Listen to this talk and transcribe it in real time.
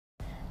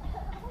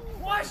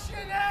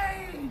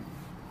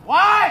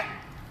What?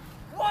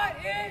 What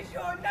is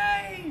your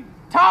name?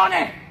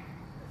 Tony!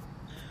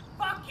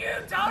 Fuck you,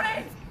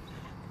 Tony!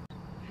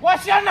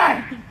 What's your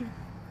name?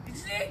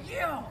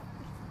 Ezekiel!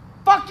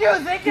 Fuck you,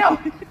 Ezekiel!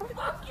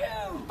 Fuck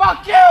you!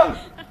 Fuck you!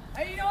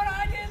 Hey, you know what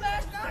I did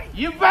last night?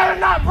 You better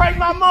not bring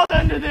my mother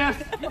into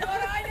this! You know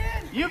what I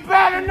did? You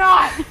better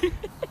not!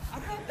 I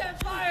put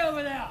that fly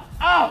over there.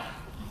 Oh!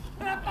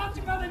 And I fucked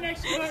your mother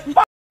next to it.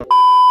 But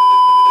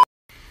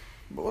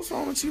what's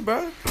wrong with you,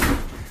 bro?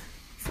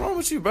 What's wrong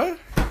with you, bro?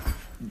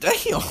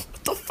 Damn,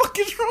 what the fuck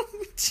is wrong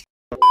with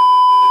you?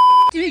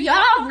 Do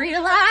y'all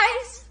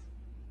realize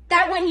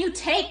that when you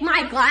take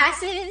my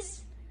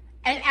glasses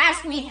and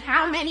ask me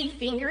how many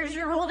fingers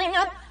you're holding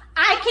up,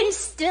 I can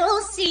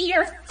still see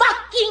your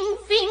fucking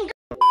fingers?